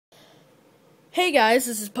Hey guys,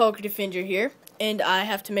 this is Poke Defender here, and I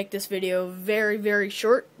have to make this video very, very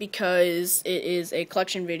short because it is a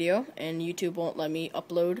collection video, and YouTube won't let me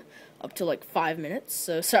upload up to like 5 minutes,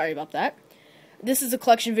 so sorry about that. This is a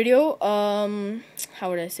collection video, how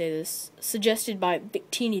would I say this? Suggested by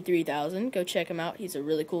Victini3000, go check him out, he's a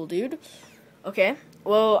really cool dude. Okay,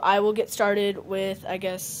 well, I will get started with, I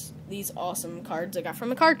guess, these awesome cards I got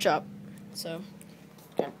from a card shop. So,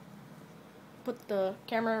 okay. Put the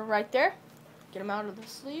camera right there. Get them out of the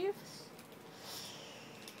sleeves.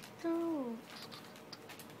 Go.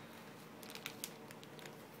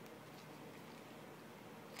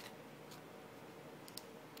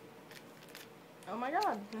 Oh my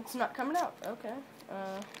god, it's not coming out. Okay.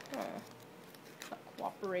 Not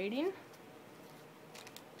cooperating.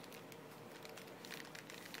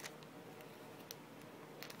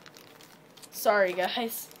 Sorry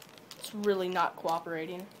guys. It's really not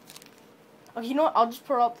cooperating. Okay, you know what? I'll just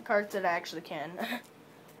pull up the cards that I actually can.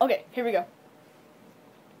 Okay, here we go.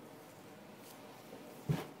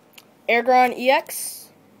 Airgron EX,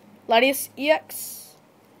 Latias EX,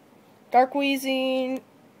 Dark Weezing,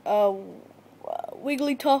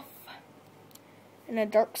 Wigglytuff, and a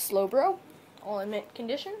Dark Slowbro, all in mint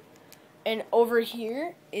condition. And over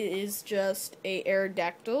here it is just a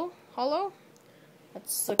Aerodactyl holo.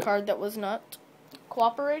 That's the card that was not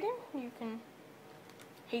cooperating. You can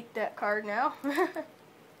hate that card now. No,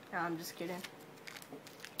 I'm just kidding.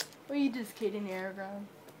 Well, you just kidding, Airgron.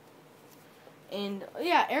 And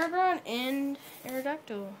yeah, Airgron and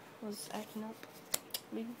Aerodactyl was acting up.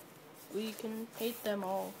 We can hate them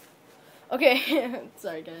all. Okay,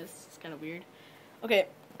 sorry guys, it's kind of weird. Okay,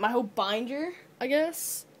 my whole binder, I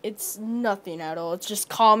guess, it's nothing at all. It's just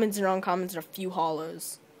commons and uncommons and a few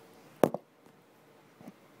holos.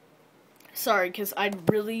 Sorry, because I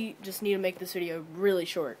really just need to make this video really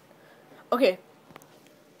short. Okay.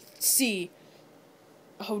 See.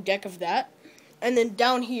 A whole deck of that. And then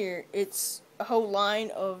down here, it's a whole line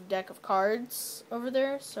of deck of cards over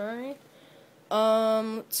there. Sorry.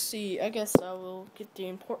 Let's see. I guess I will get the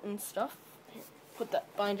important stuff. Here, put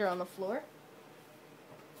that binder on the floor.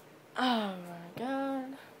 Oh my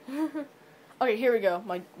god. Okay, here we go.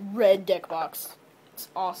 My red deck box. It's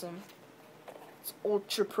awesome. It's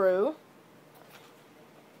Ultra Pro.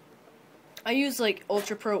 I use, like,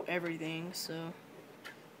 Ultra Pro everything, so.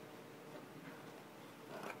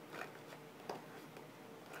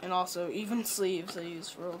 And also, even sleeves I use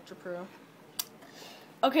for Ultra Pro.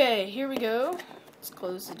 Okay, here we go. Let's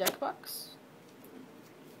close the deck box.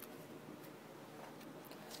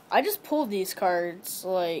 I just pulled these cards,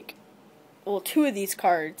 like, well, 2 of these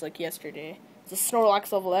cards, like, yesterday. The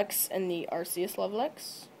Snorlax Level X and the Arceus Level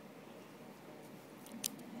X.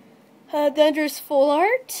 Dangerous Full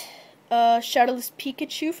Art. Shadowless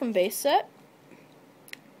Pikachu from base set,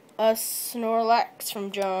 a Snorlax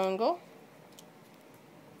from Jungle,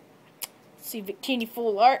 let's see, Victini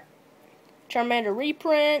Full Art, Charmander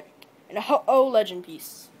reprint, and a Ho-Oh Legend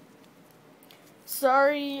piece.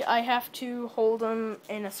 Sorry, I have to hold them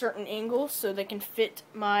in a certain angle so they can fit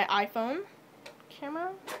my iPhone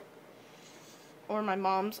camera, or my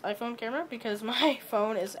mom's iPhone camera, because my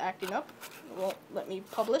phone is acting up. It won't let me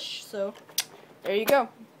publish, so there you go.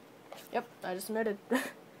 Yep, I just admitted.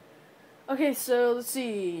 Okay, so let's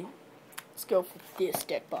see. Let's go for this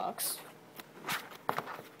deck box.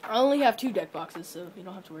 I only have 2 deck boxes, so you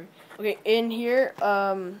don't have to worry. Okay, in here,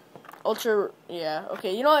 Ultra, yeah,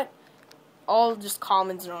 okay, you know what? All just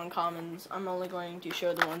commons and uncommons. I'm only going to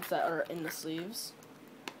show the ones that are in the sleeves.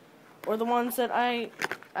 Or the ones that I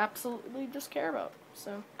absolutely just care about,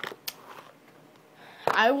 so.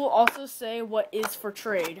 I will also say what is for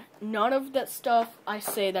trade. None of that stuff I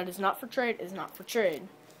say that is not for trade is not for trade.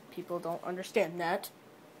 People don't understand that.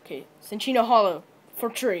 Okay, Cinccino Holo, for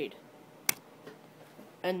trade.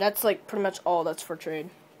 And that's like pretty much all that's for trade.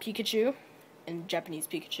 Pikachu, and Japanese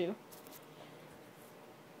Pikachu.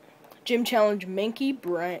 Gym Challenge Mankey,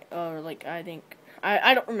 Brian, or like I think,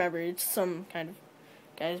 I don't remember, it's some kind of,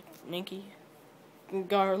 guys, Mankey.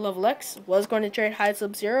 Gar Level X, was going to trade High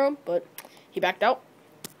Sub-Zero, but he backed out.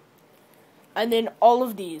 And then all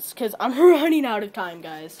of these, because I'm running out of time,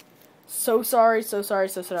 guys. So sorry, so sorry,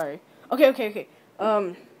 so sorry. Okay.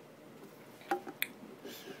 I'm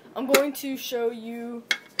going to show you,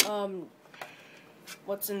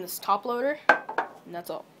 what's in this top loader, and that's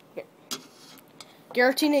all. Okay.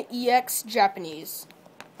 Giratina EX Japanese.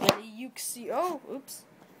 And a Uxie, oh, oops.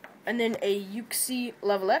 And then a Uxie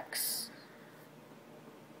Level X.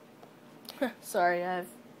 Sorry,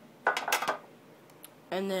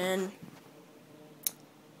 and then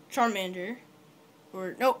Charmander,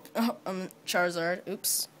 or nope, Charizard.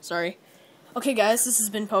 Oops, sorry. Okay, guys, this has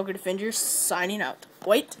been Poker Defender signing out.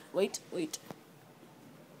 Wait.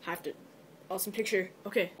 Have to. Awesome picture.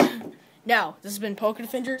 Okay. Now, this has been Poker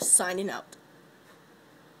Defender signing out.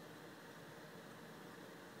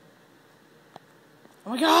 Oh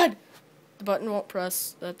my god! The button won't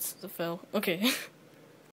press. That's the fail. Okay.